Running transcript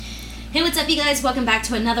Hey, what's up, you guys? Welcome back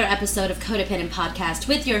to another episode of Codependent Podcast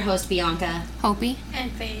with your host, Bianca. Hopi.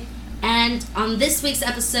 And Faith. And on this week's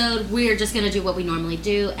episode, we're just going to do what we normally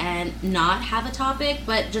do and not have a topic,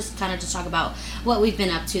 but just kind of just talk about what we've been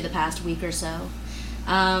up to the past week or so.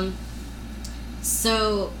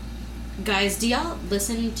 So, guys, do y'all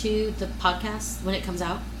listen to the podcast when it comes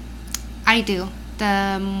out? I do.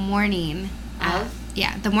 The morning Of?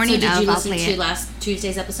 the morning So did of. you I'll listen play to it. last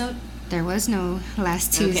Tuesday's episode? There was no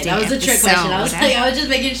last Tuesday. Okay, that was a trick question. I was just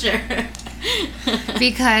making sure.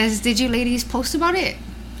 Because did you ladies post about it?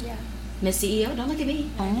 Yeah. Miss CEO, don't look at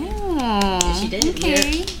me. Oh. She did.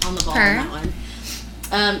 Okay. You're on the ball on that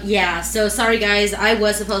one. Yeah, so sorry guys. I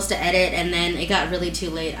was supposed to edit and then it got really too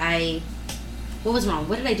late. What was wrong?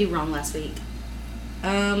 What did I do wrong last week?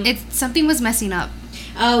 Something was messing up.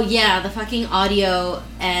 Oh yeah, the fucking audio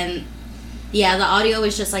and yeah, the audio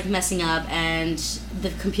was just like messing up and the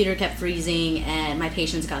computer kept freezing and my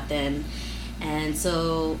patience got thin. And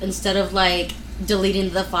so instead of like deleting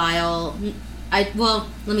the file,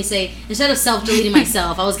 instead of self-deleting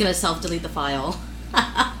myself, I was going to self-delete the file.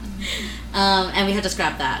 And we had to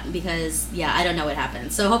scrap that because, yeah, I don't know what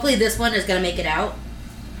happened. So hopefully this one is going to make it out.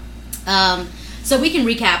 So we can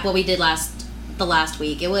recap what we did the last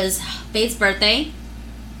week. It was Faith's birthday.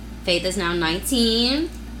 Faith is now 19.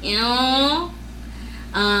 You know?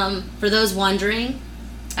 For those wondering,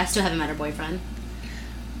 I still haven't met her boyfriend.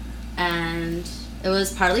 And it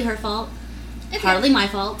was partly her fault, partly my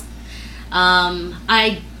fault.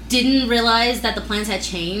 I didn't realize that the plans had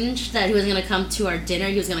changed, that he was going to come to our dinner.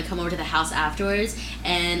 He was going to come over to the house afterwards.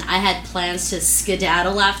 And I had plans to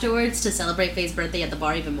skedaddle afterwards to celebrate Faith's birthday at the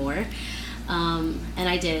bar even more. And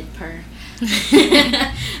I did,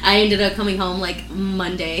 I ended up coming home like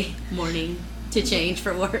Monday morning to change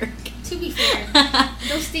for work. To be fair,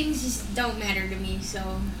 those things just don't matter to me,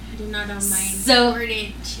 so they're not on my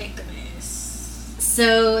important checklist.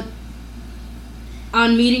 So,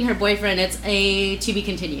 on meeting her boyfriend, it's a to be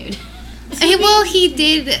continued. Well, he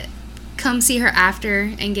did come see her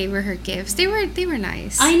after and gave her gifts. They were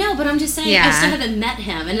nice. I know, but I'm just saying, Yeah. I still haven't met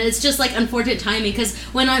him, and it's just like unfortunate timing because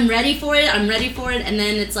when I'm ready for it, and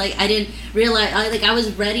then it's like I didn't realize, I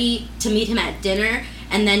was ready to meet him at dinner.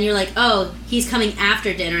 And then you're like, oh, he's coming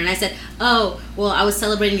after dinner. And I said, oh, well, I was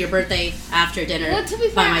celebrating your birthday after dinner Well, to be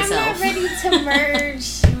by fair, myself. I'm not ready to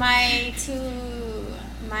merge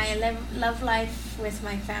my love life with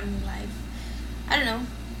my family life. I don't know.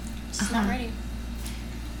 Just not ready.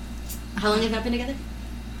 How long have you been together?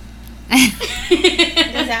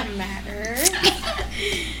 Does that matter?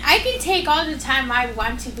 I can take all the time I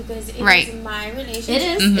want to because it is my relationship. It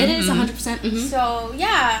is. Mm-hmm, It is 100%. Mm-hmm. So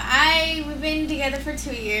yeah, we've been together for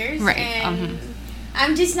 2 years, Right, and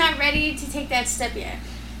I'm just not ready to take that step yet.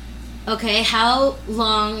 Okay, how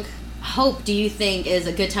long, Hope, do you think is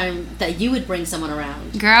a good time that you would bring someone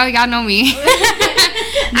around? Girl, y'all know me.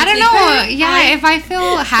 I don't know. Yeah, if I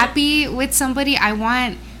feel happy with somebody, I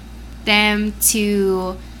want them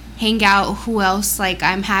to hang out who else like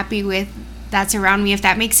I'm happy with that's around me, if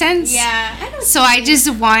that makes sense. Yeah. I just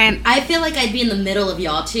want... I feel like I'd be in the middle of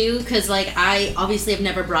y'all two because like I obviously have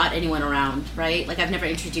never brought anyone around, right? Like I've never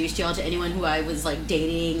introduced y'all to anyone who I was like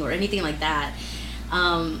dating or anything like that.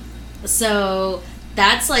 So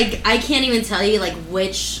that's like I can't even tell you like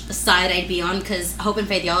which side I'd be on because Hope and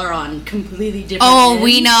Faith, y'all are on completely different ends.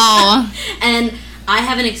 we know. And I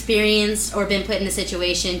haven't experienced or been put in a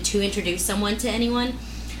situation to introduce someone to anyone.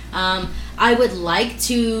 I would like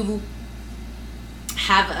to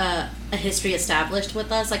have a history established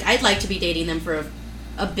with us. Like, I'd like to be dating them for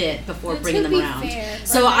a bit before bringing them around. Fair,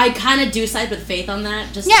 so I kind of do side with Faith on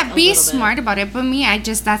that. Just Yeah, a be little smart bit. about it. But me,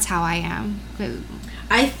 that's how I am.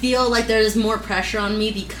 I feel like there's more pressure on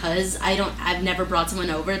me because I've never brought someone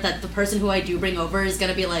over, that the person who I do bring over is going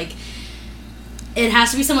to be like, it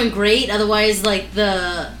has to be someone great, otherwise like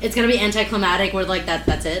it's going to be anticlimactic where like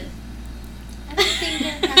that's it. I don't think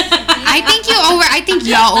there has to be. I think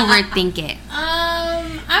y'all overthink it.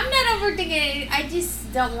 I'm not overthinking it. I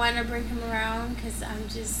just don't want to bring him around because I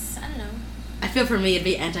don't know. I feel for me it'd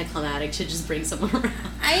be anticlimactic to just bring someone around.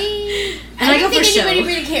 I go don't for think show. anybody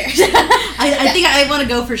really cares. I think I want to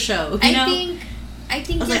go for show. You know? I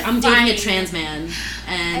think I was you're like, I'm dating a fine. trans man,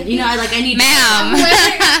 and I I need Ma'am.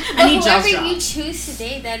 I need jaw whoever drop. you choose to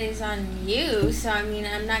date, that is on you. So I mean,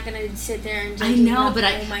 I'm not gonna sit there and judge I you know, up. but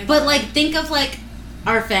Oh my but God. like think of like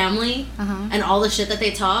our family and all the shit that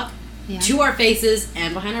they talk to our faces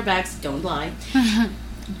and behind our backs. Don't lie.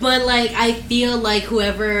 But like I feel like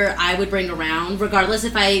whoever I would bring around, regardless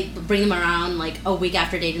if I bring them around like a week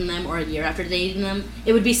after dating them or a year after dating them,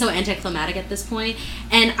 it would be so anticlimactic at this point.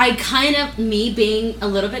 And I kind of, me being a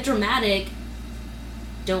little bit dramatic,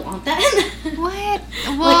 don't want that. What?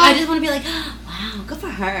 Well, like, I just want to be like, wow, good for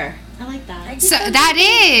her. I like that. So that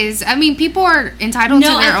is. I mean, people are entitled to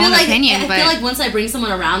their own opinion, but I feel like once I bring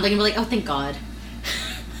someone around, they're gonna be like, oh, thank God.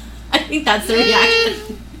 I think that's the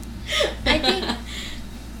reaction. I think.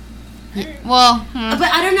 Well, but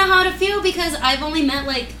I don't know how to feel because I've only met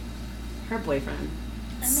like her boyfriend.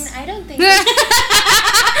 I mean, I don't think.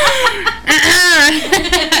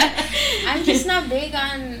 I'm just not big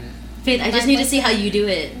on. Faith, I just need to see how you do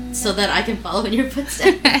it so that I can follow in your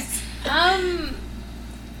footsteps.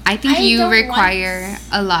 I think you require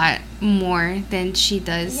a lot more than she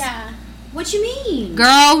does. Yeah. What you mean?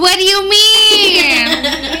 Girl, what do you mean?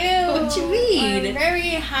 What you mean? Are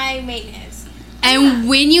very high maintenance. And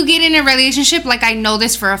when you get in a relationship, like I know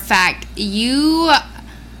this for a fact, you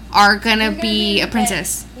are gonna be a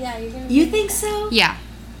princess. Yeah, you're gonna. You think so? Yeah.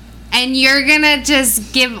 And you're gonna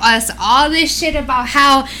just give us all this shit about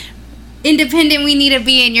how independent we need to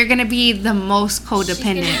be, and you're gonna be the most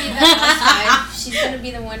codependent. She's gonna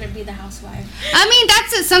be the one to be the housewife. I mean,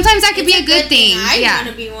 sometimes that could be a good thing. I want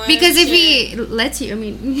to be one. Because if he lets you, I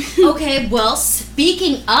mean. Okay, well,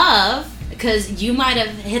 speaking of, because you might have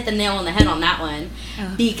hit the nail on the head on that one.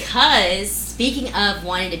 Oh. Because speaking of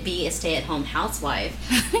wanting to be a stay-at-home housewife,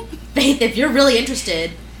 Faith, if you're really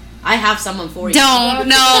interested, I have someone for you. Don't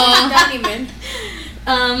even.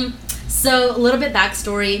 So a little bit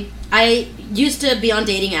backstory. I used to be on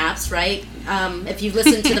dating apps, right? If you've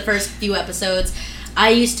listened to the first few episodes, I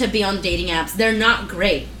used to be on dating apps. They're not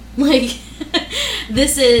great. Like,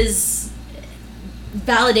 this is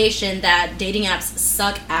validation that dating apps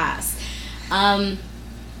suck ass.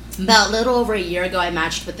 About a little over a year ago, I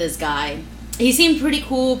matched with this guy. He seemed pretty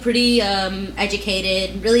cool, pretty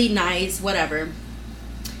educated, really nice, whatever.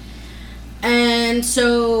 And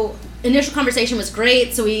so initial conversation was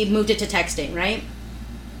great, so we moved it to texting, right?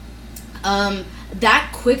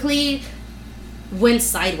 That quickly went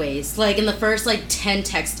sideways, like in the first 10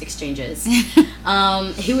 text exchanges.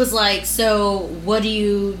 He was like, so what do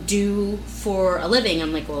you do for a living?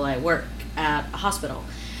 I'm like, well, I work at a hospital.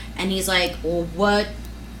 And he's like, well, what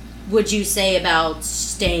would you say about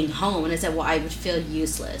staying home? And I said, well, I would feel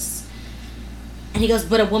useless. And he goes,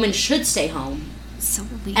 but a woman should stay home. So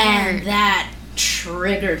weird. And that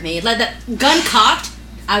triggered me. Like, that gun cocked,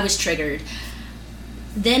 I was triggered.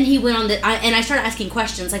 Then he went on and I started asking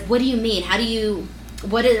questions like, what do you mean? How do you,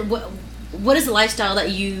 what is the lifestyle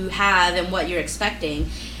that you have and what you're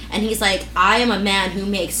expecting? And he's like, I am a man who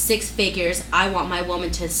makes 6 figures. I want my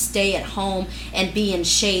woman to stay at home and be in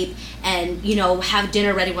shape and, have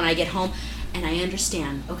dinner ready when I get home. And I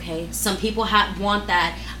understand, okay? Some people want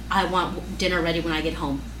that. I want dinner ready when I get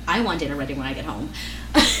home. I want dinner ready when I get home.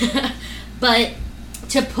 But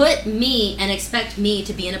to put me and expect me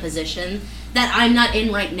to be in a position that I'm not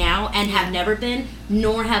in right now and have never been,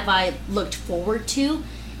 nor have I looked forward to,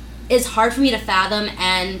 is hard for me to fathom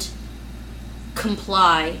and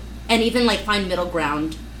comply and even find middle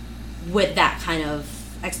ground with that kind of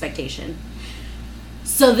expectation.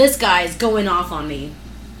 So this guy's going off on me.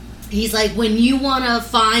 He's like, when you want to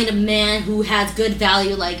find a man who has good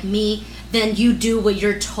value like me, then you do what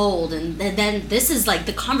you're told. And then this is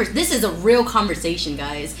this is a real conversation,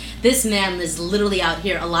 guys. This man is literally out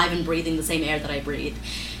here alive and breathing the same air that I breathe.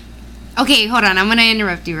 Okay, hold on. I'm going to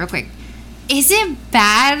interrupt you real quick. Is it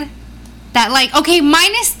bad that okay,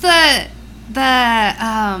 minus the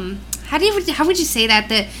how would you say that,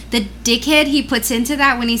 the dickhead he puts into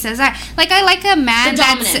that when he says that? I like a man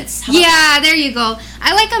that's there you go.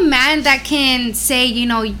 I like a man that can say,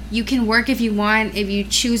 you can work if you want. If you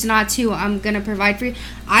choose not to, I'm gonna provide for you.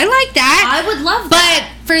 I like that. I would love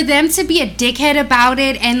that. But for them to be a dickhead about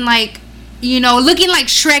it and looking like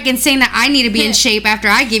Shrek and saying that I need to be in shape after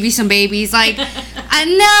I give you some babies, I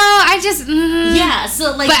just yeah.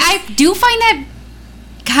 So but I do find that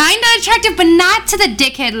kind of attractive, but not to the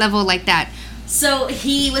dickhead level like that. So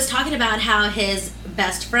he was talking about how his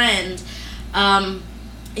best friend,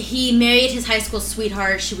 he married his high school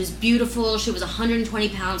sweetheart. She was beautiful. She was 120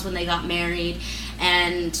 pounds when they got married.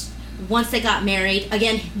 And once they got married,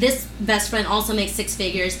 again, this best friend also makes 6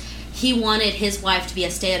 figures. He wanted his wife to be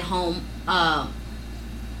a stay-at-home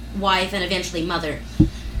wife and eventually mother.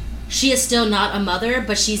 She is still not a mother,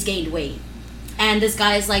 but she's gained weight. And this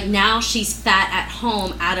guy is like, now she's fat at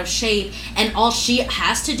home, out of shape, and all she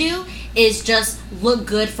has to do is just look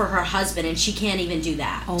good for her husband, and she can't even do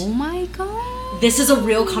that. Oh my God. This is a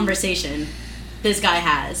real conversation this guy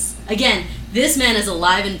has. Again, this man is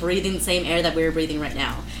alive and breathing the same air that we're breathing right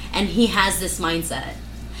now, and he has this mindset.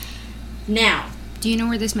 Now, do you know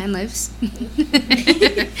where this man lives?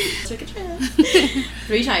 Let's take a trip.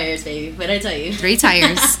 3 tires, baby. What did I tell you? 3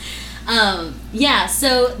 tires. Yeah,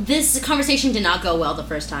 so this conversation did not go well the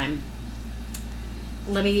first time.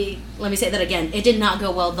 Let me say that again. It did not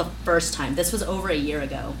go well the first time. This was over a year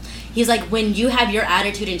ago. He's like, when you have your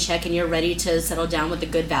attitude in check and you're ready to settle down with a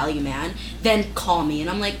good value man, then call me. And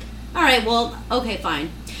I'm like, all right, well, okay, fine.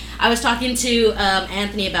 I was talking to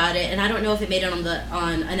Anthony about it, and I don't know if it made it on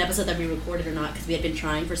an episode that we recorded or not, because we had been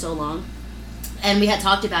trying for so long, and we had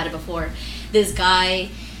talked about it before. This guy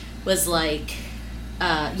was like,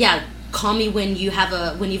 yeah, call me when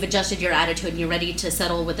you've adjusted your attitude and you're ready to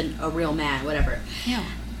settle with a real man, whatever. Yeah.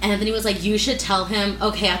 And then he was like, you should tell him,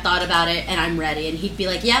 okay, I thought about it and I'm ready. And he'd be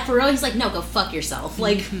like, yeah, for real? He's like, no, go fuck yourself.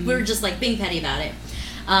 Like, we were just like being petty about it.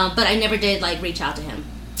 But I never did like reach out to him.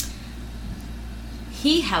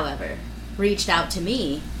 He, however, reached out to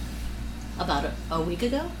me about a week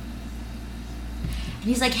ago. And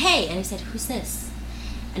he's like, hey. And I said, who's this?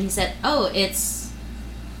 And he said, oh, it's...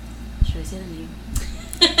 Should I say the name?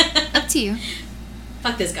 Up to you.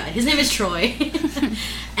 Fuck this guy. His name is Troy.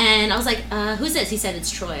 And I was like, who's this? He said, it's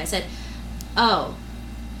Troy. I said, oh,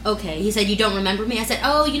 okay. He said, you don't remember me? I said,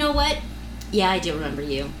 oh, you know what? Yeah, I do remember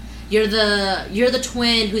you. You're the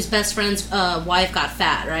twin whose best friend's wife got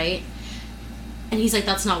fat, right? And he's like,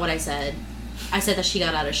 that's not what I said. I said that she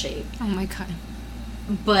got out of shape. Oh my God.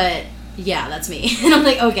 But yeah, that's me. And I'm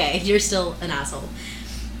like, okay, you're still an asshole.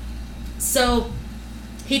 So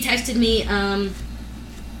he texted me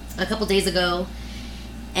a couple days ago,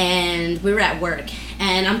 and we were at work,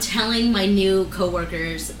 and I'm telling my new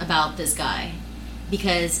coworkers about this guy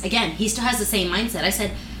because, again, he still has the same mindset. I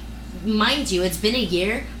said, mind you, it's been a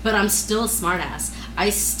year, but I'm still a smartass. I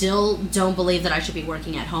still don't believe that I should be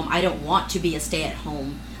working at home. I don't want to be a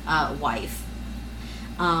stay-at-home wife.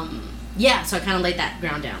 Yeah, so I kind of laid that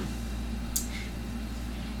ground down.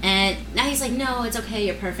 And now he's like, no, it's okay,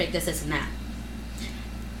 you're perfect, this, and that.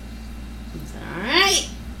 I said, alright,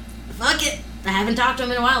 fuck it. I haven't talked to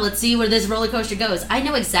him in a while. Let's see where this roller coaster goes. I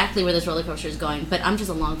know exactly where this roller coaster is going, but I'm just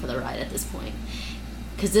along for the ride at this point.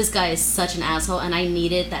 Because this guy is such an asshole, and I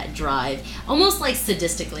needed that drive. Almost like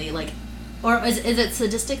sadistically, like... Or is it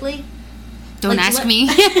sadistically? Don't like, ask me.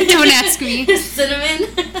 Don't ask me. Cinnamon?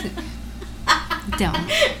 Don't.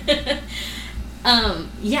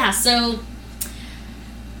 Yeah, so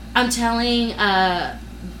I'm telling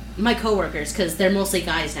my coworkers, because they're mostly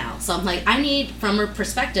guys now. So I'm like, I need, from a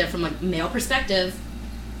perspective, from a male perspective,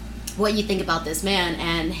 what you think about this man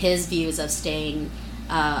and his views of staying,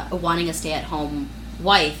 wanting a stay-at-home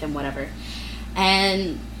wife and whatever.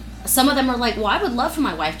 And some of them are like, well, I would love for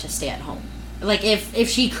my wife to stay at home. Like, if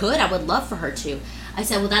she could, I would love for her to. I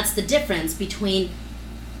said, well, that's the difference between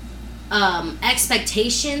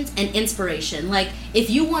expectations and inspiration. Like, if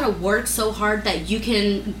you want to work so hard that you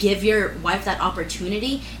can give your wife that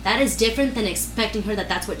opportunity, that is different than expecting her that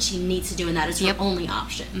that's what she needs to do and that is her only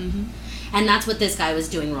option. Mm-hmm. And that's what this guy was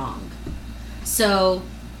doing wrong. So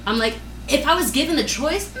I'm like, if I was given the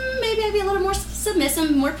choice, maybe I'd be a little more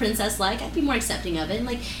submissive, more princess-like. I'd be more accepting of it. And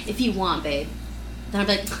like, if you want, babe, then I'd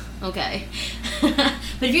be like, okay.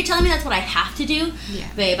 But if you're telling me that's what I have to do,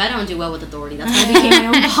 babe, I don't do well with authority. That's why I became my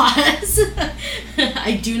own boss.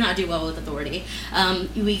 I do not do well with authority.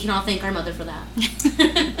 We can all thank our mother for that.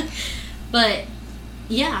 But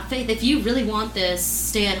yeah, Faith, if you really want this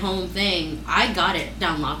stay-at-home thing, I got it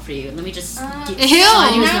down locked for you. Let me just not with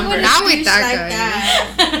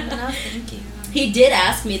that guy. No, thank you. He did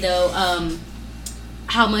ask me though,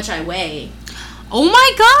 how much I weigh. Oh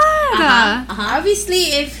my God! Obviously,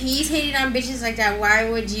 if he's hating on bitches like that, why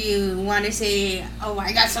would you want to say, "Oh,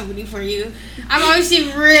 I got somebody for you"? I'm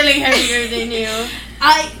obviously really heavier than you.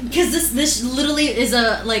 Because this literally is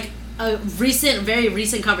a very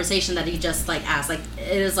recent conversation that he just like asked. Like,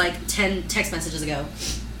 it was like 10 text messages ago.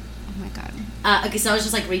 Oh my God. Okay, so I was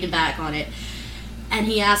just like reading back on it, and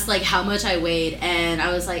he asked like how much I weighed, and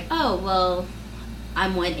I was like, oh well,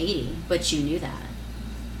 I'm 180, but you knew that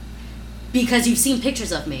because you've seen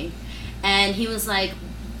pictures of me. And he was like,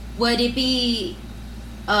 would it be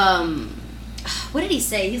what did he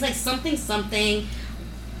say? He's like something,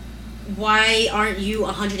 why aren't you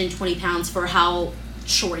 120 pounds for how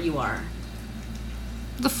short you are?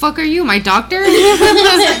 The fuck are you, my doctor?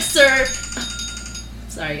 Sir.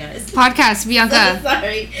 Sorry, guys. Podcast, Bianca. So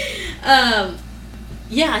sorry.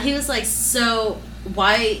 Yeah, he was like, so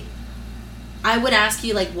why... I would ask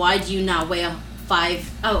you, like, why do you not weigh why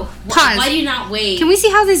do you not weigh... Can we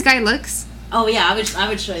see how this guy looks? Oh, yeah, I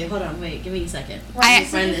would show you. Hold on, wait, give me a second. For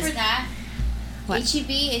that, what? HEB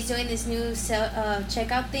is doing this new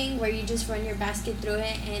checkout thing where you just run your basket through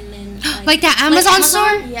it and then... Like that Amazon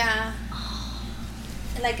store? Yeah.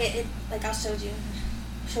 Like I'll show you.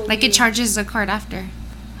 It charges the card after.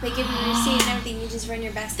 They give you a receipt and everything. You just run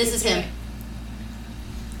your basket. This is him.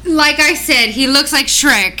 Like I said, he looks like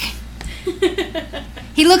Shrek.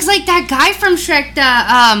 He looks like that guy from Shrek.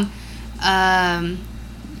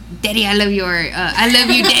 Daddy, I love I love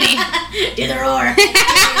you, Daddy. Do the roar.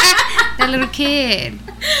 That little kid.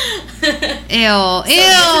 Ew.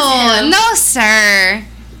 No, sir.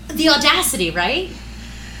 The audacity, right?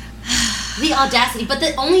 The audacity. But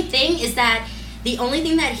the only thing is that the only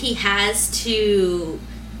thing that he has to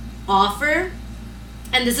offer,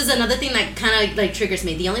 and this is another thing that kind of like triggers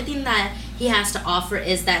me. The only thing that he has to offer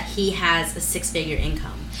is that he has a 6-figure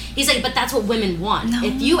income. He's like, but that's what women want. No.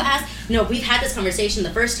 If you ask, no, we've had this conversation the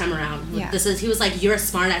first time around. Yeah. He was like, you're a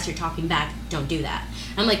smart ass, you're talking back, don't do that.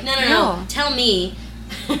 I'm like, no. Tell me,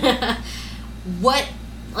 what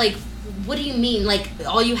do you mean? Like,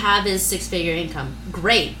 all you have is 6-figure income.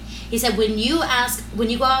 Great. He said, when you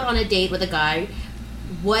go out on a date with a guy,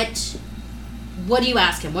 what do you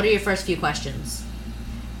ask him? What are your first few questions?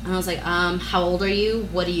 And I was like, how old are you?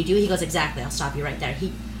 What do you do? He goes, exactly, I'll stop you right there.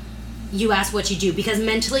 You ask what you do, because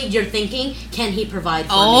mentally you're thinking, can he provide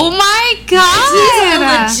for me? Oh my God.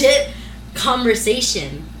 This is a legit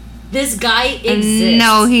conversation. This guy exists.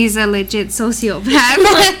 No, he's a legit sociopath.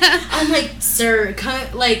 I'm like, sir,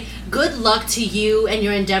 good luck to you and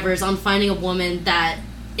your endeavors on finding a woman that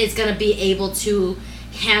is going to be able to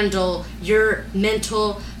handle your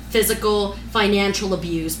mental, physical, financial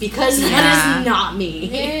abuse, because that is not me.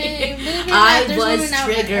 I was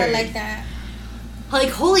triggered. Like that. Like,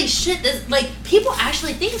 holy shit, this, like, people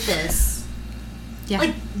actually think this. Yeah.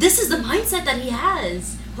 Like, this is the mindset that he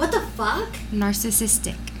has. What the fuck?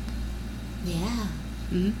 Narcissistic. Yeah.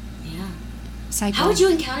 Mm-hmm. Yeah. Psycho. How would you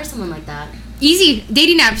encounter someone like that? Easy.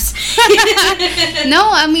 Dating apps. No,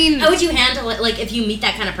 I mean... How would you handle it, like, if you meet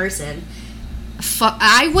that kind of person?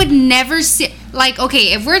 I would never see... Like,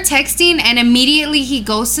 okay, if we're texting and immediately he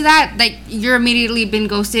goes to that, like, you're immediately been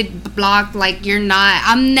ghosted, blocked, like, you're not...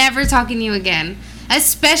 I'm never talking to you again.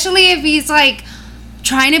 Especially if he's, like,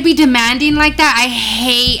 trying to be demanding like that. I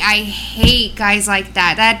hate guys like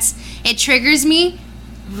that. It triggers me.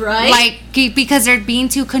 Right? Like, because they're being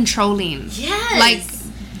too controlling. Yes. Like,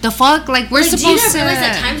 the fuck? Like, we're supposed to... Do you not realize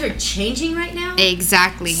that times are changing right now?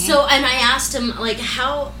 Exactly. So, and I asked him, like,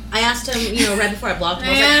 you know, right before I blocked him,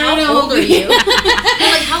 I was like, how old are you?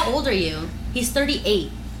 I'm like, how old are you? He's 38.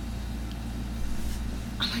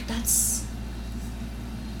 I'm like, that's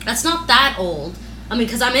not that old. I mean,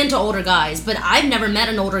 because I'm into older guys, but I've never met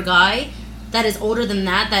an older guy that is older than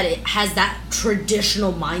that it has that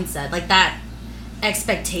traditional mindset, like that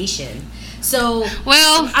expectation. So,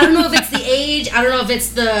 well, I don't know if it's the age, I don't know if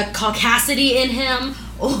it's the caucasity in him,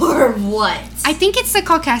 or what. I think it's the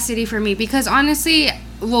caucasity for me, because honestly,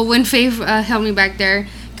 well, when Faye held me back there,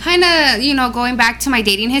 kind of, you know, going back to my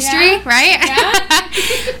dating history, right? Yeah.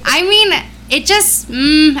 I mean, it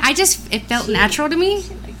felt natural to me.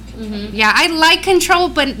 Mm-hmm. Yeah, I like control,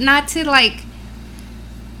 but not to, like,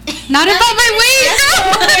 not about my way.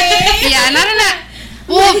 Yeah,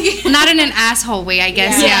 not in an asshole way, I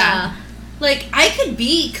guess. Yeah. Like, I could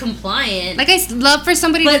be compliant. Like, I love for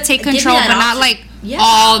somebody to take control, but not like,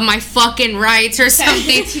 all my fucking rights or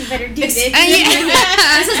something. You better do this.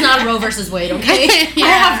 This is not Roe versus Wade, okay? Yeah. I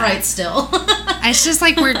have rights still. It's just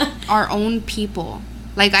like we're our own people.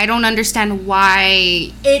 Like, I don't understand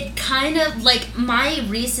why. It kind of, like, my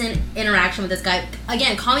recent interaction with this guy,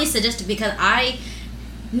 again, call me sadistic, because I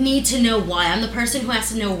need to know why. I'm the person who has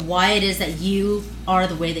to know why it is that you are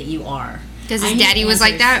the way that you are. Because his daddy was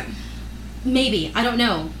like that? Maybe. I don't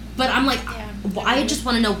know. But I'm like, I just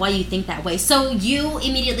want to know why you think that way. So you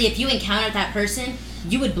immediately, if you encountered that person,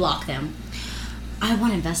 you would block them. I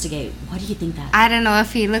want to investigate. Why do you think that? I don't know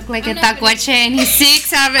if he looked like a tacuache and he's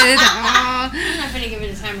 6 out of it. I'm not going to give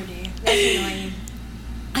it a time of day. That's annoying.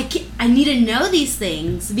 I need to know these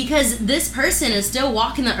things, because this person is still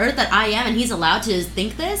walking the earth that I am, and he's allowed to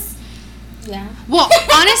think this. Yeah. Well,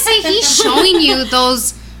 honestly, he's showing you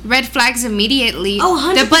those red flags immediately.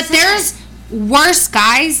 Oh, 100%. But there's worse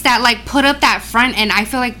guys that, like, put up that front, and I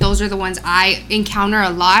feel like those are the ones I encounter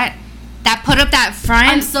a lot, that put up that front.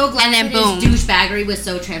 I'm so glad and then that boom. his douchebaggery was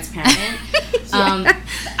so transparent.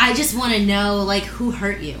 I just want to know, like, who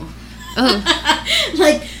hurt you.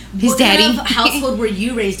 Like, his what daddy. kind of household were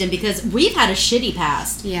you raised in? Because we've had a shitty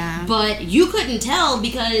past. Yeah. But you couldn't tell,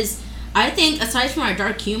 because I think, aside from our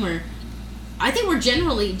dark humor, I think we're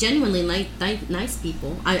genuinely nice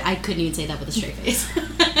people. I couldn't even say that with a straight face.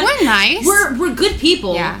 We're nice. We're good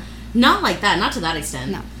people. Yeah. Not like that. Not to that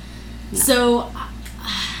extent. No. So,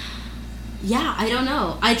 yeah, I don't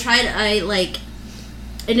know. I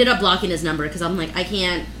ended up blocking his number, because I'm like, I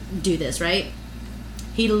can't do this, right?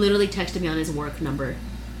 He literally texted me on his work number.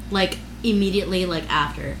 like immediately like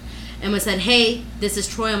after. Emma said, "Hey, this is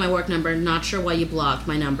Troy on my work number. Not sure why you blocked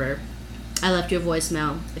my number. I left you a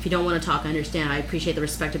voicemail. If you don't want to talk, I understand. I appreciate the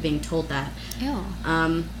respect of being told that. Ew.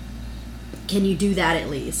 Can you do that at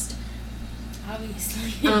least?"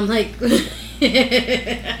 Obviously. I'm like,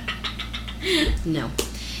 no.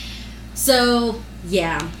 So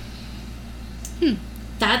yeah,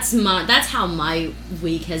 that's how my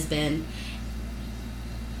week has been.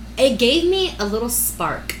 It gave me a little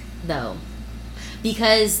spark though,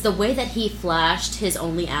 because the way that he flashed his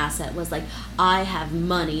only asset was like, I have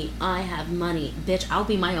money, bitch. I'll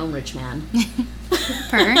be my own rich man.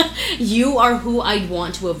 You are who I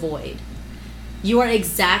want to avoid. You are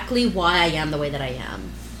exactly why I am the way that I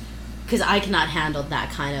am. Because I cannot handle that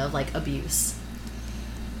kind of, like, abuse.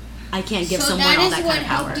 I can't give someone all that kind of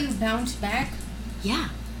power. So that is what helped you bounce back? Yeah.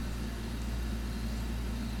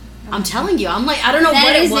 I'm telling you. I'm like, I don't know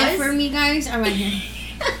what it was. That is it for me, guys. I'm right here.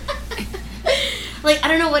 Like, I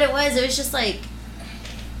don't know what it was. It was just like,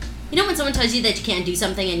 you know when someone tells you that you can't do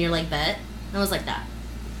something and you're like, bet? It was like that.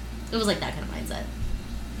 It was like that kind of mindset.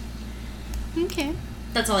 Okay.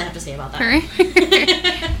 That's all I have to say about that.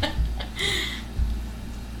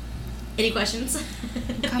 Any questions?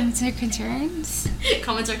 Comments or concerns?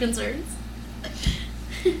 Comments or concerns?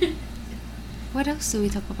 What else do we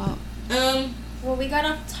talk about? Well, we got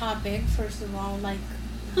off topic, first of all, like,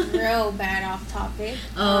 real bad off topic.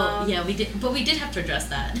 Yeah, we did, but we did have to address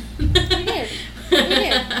that. We did.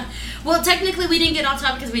 Well, technically, we didn't get off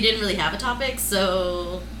topic because we didn't really have a topic,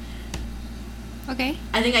 so... Okay.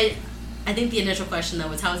 I think the initial question, though,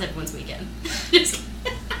 was how was everyone's weekend?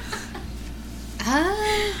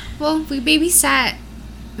 Well, we babysat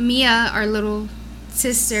Mia, our little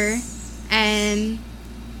sister, and...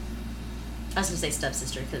 I was going to say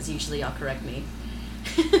stepsister, because usually y'all correct me.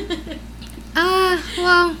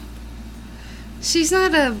 Well, she's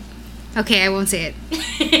not a... Okay, I won't say it.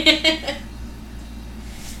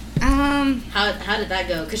 How did that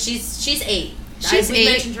go? Because she's 8. We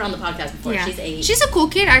mentioned her on the podcast before. Yeah. She's 8. She's a cool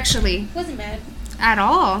kid, actually. Wasn't bad. At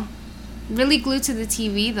all. Really glued to the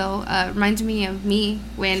TV, though. Reminds me of me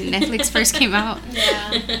when Netflix first came out.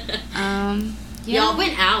 Yeah. Y'all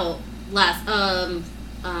went out last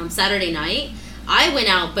Saturday night. I went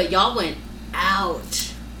out, but y'all went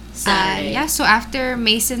out Saturday. Yeah, so after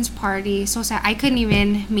Mason's party, so sad. I couldn't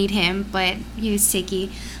even meet him, but he was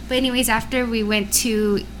sicky. But anyways, after we went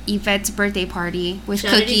to Yvette's birthday party with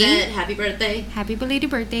Shout Cookie. Out Yvette, happy birthday. Happy belated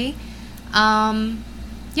birthday.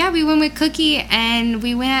 Yeah, we went with Cookie, and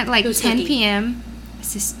we went at like 10 Cookie? p.m.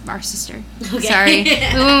 Our sister. Okay. Sorry.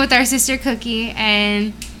 We went with our sister Cookie,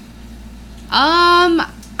 and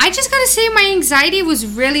I just gotta say my anxiety was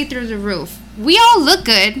really through the roof. We all look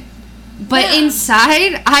good, but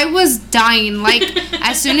inside I was dying. Like,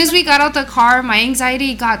 as soon as we got out the car, my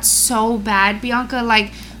anxiety got so bad, Bianca.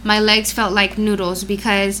 Like, my legs felt like noodles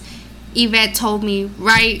because Yvette told me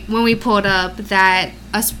right when we pulled up that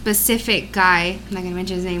a specific guy, I'm not gonna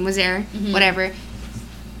mention his name, was there. Whatever.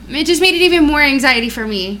 It just made it even more anxiety for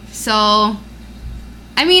me. So,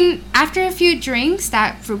 I mean, after a few drinks,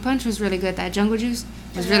 that fruit punch was really good. That jungle juice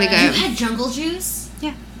was really good. You had jungle juice?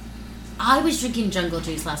 Yeah. I was drinking jungle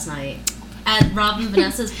juice last night at Rob and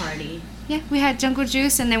Vanessa's party. Yeah, we had jungle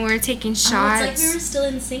juice, and then we were taking shots. Oh, it's like we were still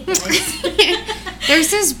in sync, guys.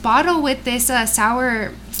 There's this bottle with this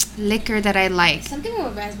sour liquor that I like. Something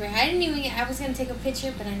with raspberry. I was going to take a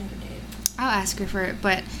picture, but I never did. I'll ask her for it,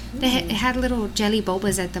 but it had little jelly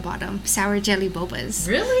bobas at the bottom. Sour jelly bobas.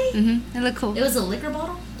 Really? Mm-hmm. It looked cool. It was a liquor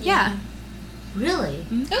bottle? Yeah. Really?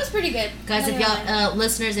 It was pretty good. Guys, if y'all,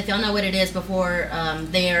 listeners, if y'all know what it is before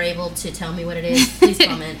they are able to tell me what it is, please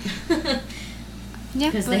comment. Yeah,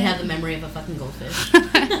 because they have the memory of a fucking goldfish.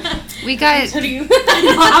 We got... So do you.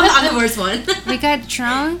 I'm the worst one. We got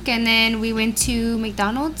drunk, and then we went to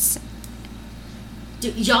McDonald's.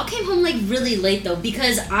 Dude, y'all came home like really late though,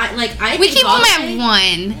 because we came home at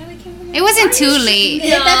 1. It wasn't too late.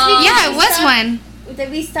 Yeah, it was 1. That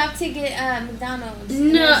we stopped to get McDonald's.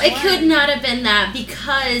 No, it could not have been that,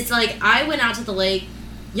 because like I went out to the lake,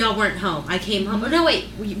 y'all weren't home. I came home. No, wait,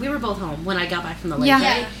 we were both home when I got back from the lake.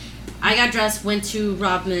 Yeah. Right? I got dressed, went to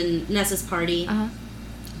Rob and Nessa's party.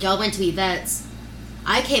 Y'all went to Yvette's.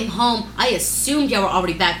 I came home. I assumed y'all were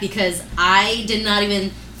already back because I did not even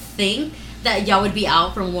think that y'all would be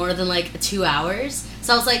out for more than like 2 hours.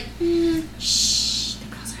 So I was like, shh, the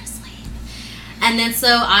girls are asleep. And then so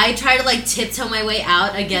I tried to like tiptoe my way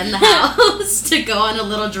out again the house to go on a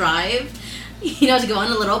little drive. You know, to go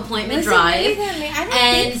on a little appointment drive. Really I don't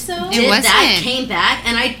think so. It wasn't. That, came back,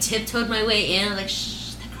 and I tiptoed my way in. I was like,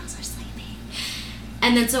 shh, the girls are sleeping.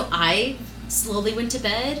 And then so I slowly went to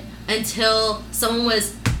bed until someone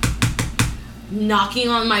was knocking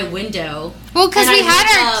on my window. Well, because And we I had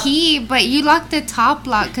woke our up- key, but you locked the top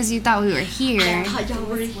lock because you thought we were here. God, y'all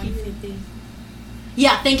were It's here. 1:50.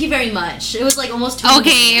 Yeah, thank you very much. It was like almost 2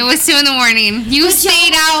 Okay, it was 2 in the morning. You But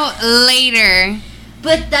stayed out later.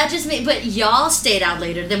 But that just made, but y'all stayed out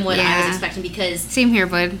later than what I was Yeah. expecting because Same here,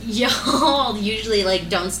 bud. y'all usually like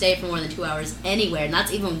don't stay for more than 2 hours anywhere, and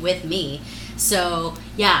that's even with me. So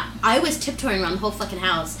yeah, I was tiptoeing around the whole fucking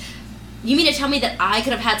house. You mean to tell me that I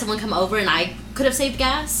could have had someone come over and I could have saved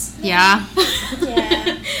gas? Yeah.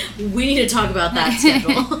 Yeah. We need to talk about that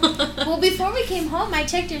schedule. Well, before we came home, I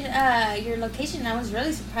checked your location. And I was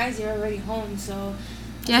really surprised you're already home. So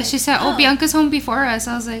Yeah, she said, oh, Bianca's home before us.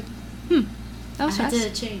 I was like, that I was had fast.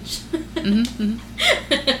 to change. Mm-hmm.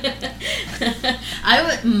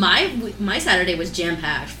 My Saturday was jam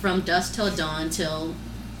packed from dusk till dawn till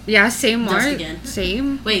Yeah, same Dusk Mark. again.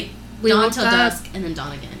 Same. wait We dawn woke till up. dusk and then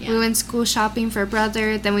dawn again. Yeah. We went school shopping for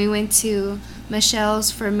brother. Then we went to Michelle's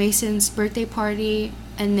for Mason's birthday party.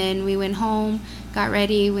 And then we went home, got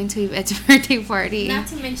ready, went to Yvette's birthday party. not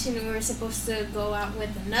to mention we were supposed to go out with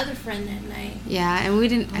another friend that night. Yeah, and we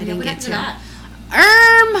didn't. I Yeah, didn't what get happened to.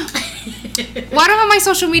 to Well, I don't have my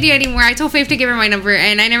social media anymore. I told Faith to give her my number,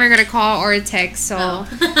 and I never got a call or a text. So Oh.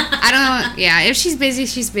 I don't. Yeah, if she's busy,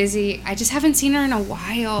 she's busy. I just haven't seen her in a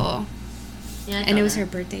while, Yeah, I and it felt was her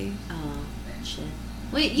that. birthday. Oh shit!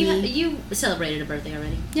 Wait, you Me. you celebrated a birthday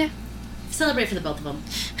already? Yeah. Celebrate for the both of them.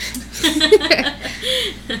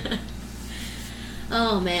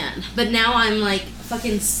 Oh man! But now I'm like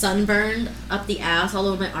fucking sunburned up the ass, all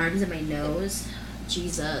over my arms and my nose.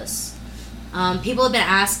 Jesus. People have been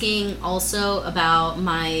asking also about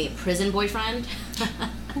my prison boyfriend.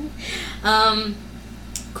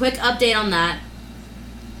 Quick update on that.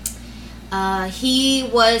 He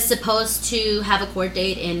was supposed to have a court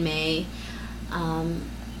date in May.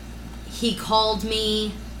 He called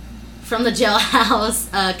me from the jailhouse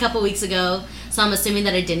a couple weeks ago, so I'm assuming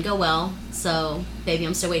that it didn't go well. So, baby,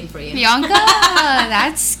 I'm still waiting for you. Bianca,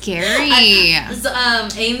 that's scary. So,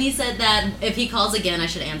 Amy said that if he calls again, I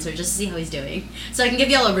should answer just to see how he's doing, so I can give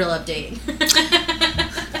y'all a real update.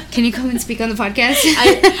 Can you come and speak on the podcast?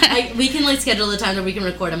 We can like schedule the time that we can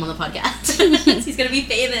record him on the podcast. He's gonna be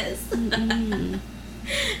famous.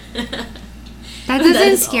 That doesn't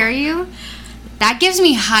is scare you? That gives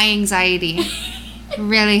me high anxiety.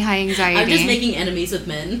 Really high anxiety. I'm just making enemies with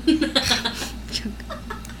men.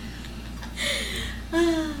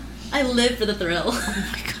 I live for the thrill.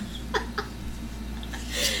 Oh my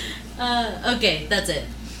god. Okay, that's it.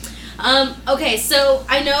 Okay, so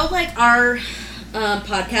I know like our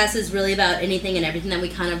podcast is really about anything and everything that we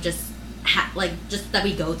kind of just just that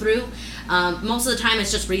we go through. Most of the time,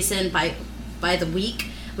 it's just recent by the week.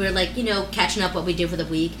 We're like catching up what we do for the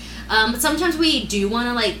week. But sometimes we do want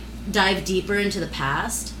to like dive deeper into the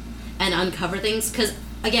past and uncover things because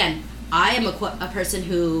again, I am a person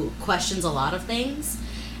who questions a lot of things,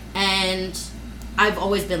 and I've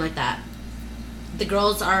always been like that. The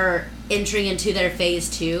girls are entering into their phase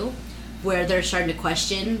 2 where they're starting to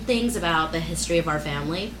question things about the history of our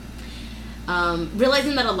family.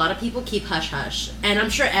 Realizing that a lot of people keep hush-hush. And I'm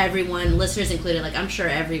sure everyone, listeners included, I'm sure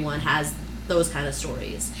everyone has those kind of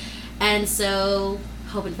stories. And so,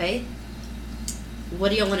 Hope and Faith, what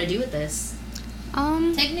do y'all want to do with this?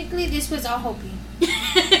 Technically, this was all Hopi.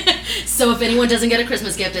 So if anyone doesn't get a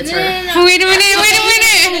Christmas gift, it's her. Wait a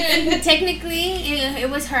minute. Technically, it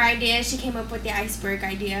was her idea. She came up with the iceberg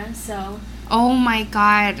idea. So Oh my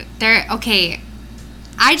god. Okay.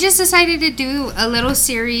 I just decided to do a little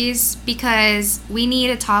series because we need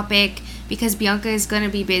a topic because Bianca is going to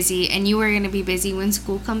be busy and you are going to be busy when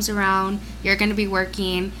school comes around. You're going to be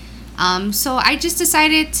working. So I just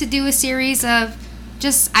decided to do a series of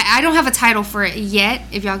I don't have a title for it yet.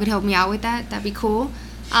 If y'all could help me out with that, that'd be cool.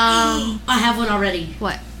 I have one already.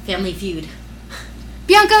 What? Family Feud.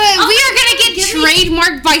 Bianca, we are going to get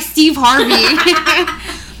trademarked by Steve Harvey.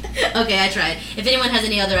 Okay, I tried. If anyone has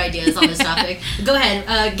any other ideas on this topic, go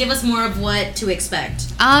ahead. Give us more of what to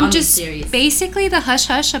expect on this Just series. basically the hush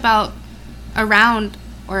hush about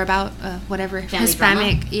whatever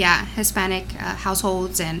Family Hispanic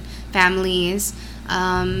households and families,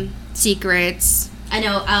 secrets. I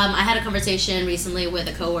know. I had a conversation recently with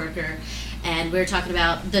a coworker, and we were talking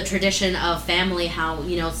about the tradition of family. How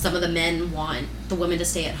some of the men want the women to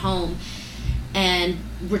stay at home, and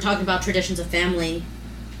we're talking about traditions of family.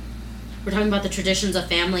 We're talking about the traditions of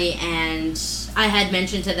family, and I had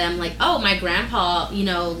mentioned to them, like, oh, my grandpa,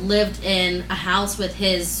 lived in a house with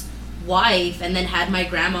his wife and then had my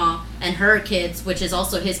grandma and her kids, which is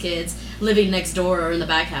also his kids, living next door or in the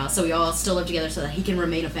back house. So we all still live together so that he can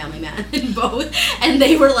remain a family man in both. And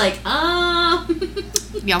they were like,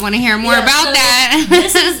 y'all want to hear more about that?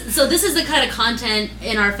 This is the kind of content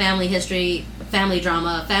in our family history, family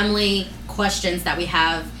drama, family questions that we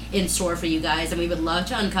have in store for you guys, and we would love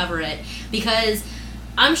to uncover it, because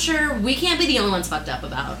I'm sure we can't be the only ones fucked up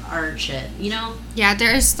about our shit, you know? Yeah,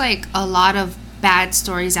 there's like a lot of bad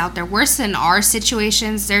stories out there, worse than our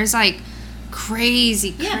situations. There's like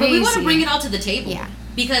crazy. Yeah, but we want to bring it all to the table. Yeah.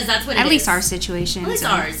 Because that's what at least our situation. At least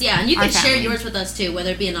ours, yeah. And you can share yours with us too, whether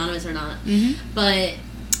it be anonymous or not. Mm-hmm. But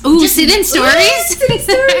sit-in stories. Sit-in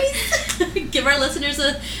stories. Give our listeners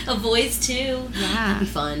a voice too. Yeah, that'd be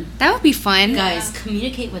fun. That would be fun. Guys,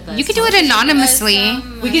 communicate with us. You could do it anonymously.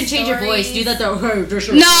 We can change your voice. Do that though. No, we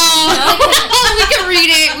can read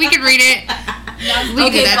it. We can read it. We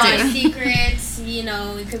can do that too. Secrets, you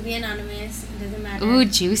know, it could be anonymous. It doesn't matter. Ooh,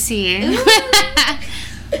 juicy.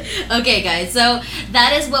 Okay, guys, so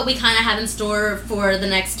that is what we kind of have in store for the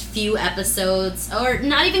next few episodes, or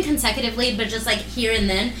not even consecutively, but just like here and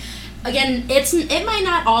then. Again, it might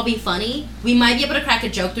not all be funny. We might be able to crack a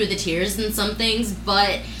joke through the tears in some things,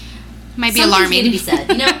 but might be alarming. Things need to be said,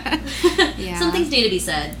 you know? Yeah. Some things need to be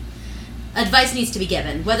said. Advice needs to be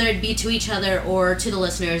given, whether it be to each other or to the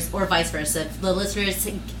listeners, or vice versa. If the listeners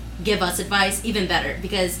give us advice, even better,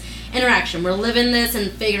 because interaction, we're living this and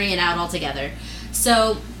figuring it out all together.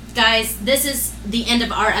 So, guys, this is the end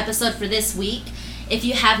of our episode for this week. If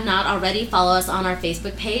you have not already, follow us on our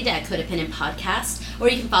Facebook page at Codependent Podcast, or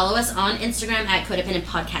you can follow us on Instagram at Codependent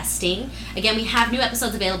Podcasting. Again, we have new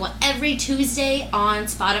episodes available every Tuesday on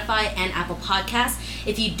Spotify and Apple Podcasts.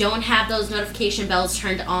 If you don't have those notification bells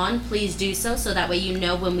turned on, please do so that way you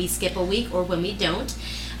know when we skip a week or when we don't.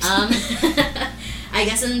 I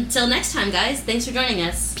guess until next time, guys, thanks for joining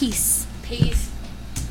us. Peace. Peace.